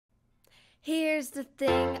Here's the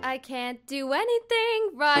thing, I can't do anything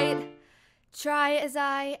right. Try as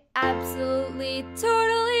I absolutely,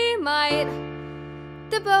 totally might.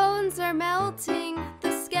 The bones are melting,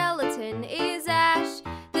 the skeleton is ash.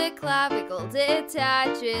 The clavicle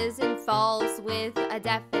detaches and falls with a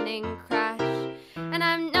deafening crash. And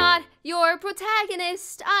I'm not your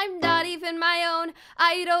protagonist, I'm not even my own.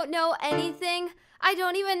 I don't know anything, I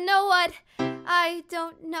don't even know what I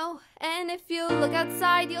don't know. And if you look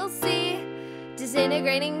outside, you'll see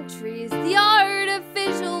disintegrating trees, the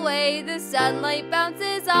artificial way the sunlight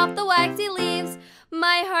bounces off the waxy leaves.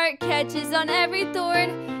 My heart catches on every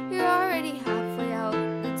thorn, you're already halfway out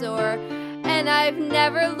the door. And I've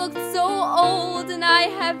never looked so old, and I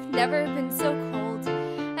have never been so cold.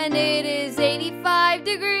 And it is 85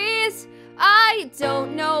 degrees, I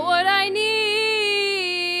don't know what I need.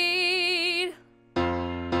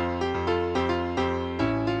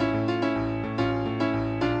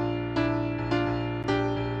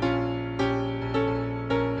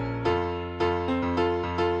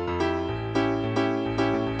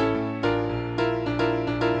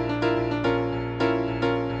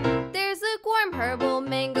 Herbal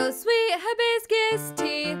mango sweet hibiscus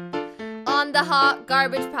tea on the hot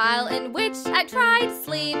garbage pile in which I tried to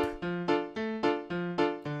sleep.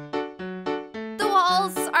 The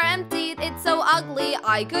walls are empty, it's so ugly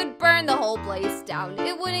I could burn the whole place down.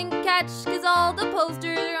 It wouldn't catch cause all the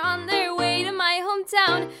posters are on their way to my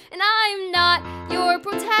hometown. And I'm not your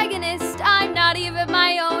protagonist, I'm not even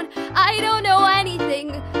my own. I don't know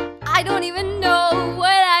anything, I don't even know what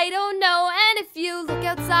I don't know. And if you look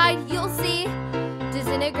outside you'll see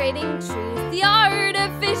disintegrating trees, the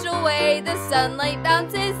artificial way the sunlight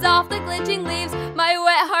bounces off the glitching leaves. My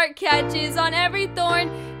wet heart catches on every thorn,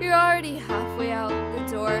 you're already halfway out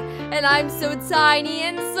the door. And I'm so tiny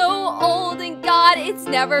and so old, and God, it's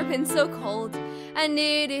never been so cold. And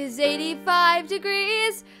it is 85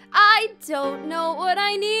 degrees, I don't know what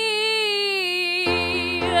I need.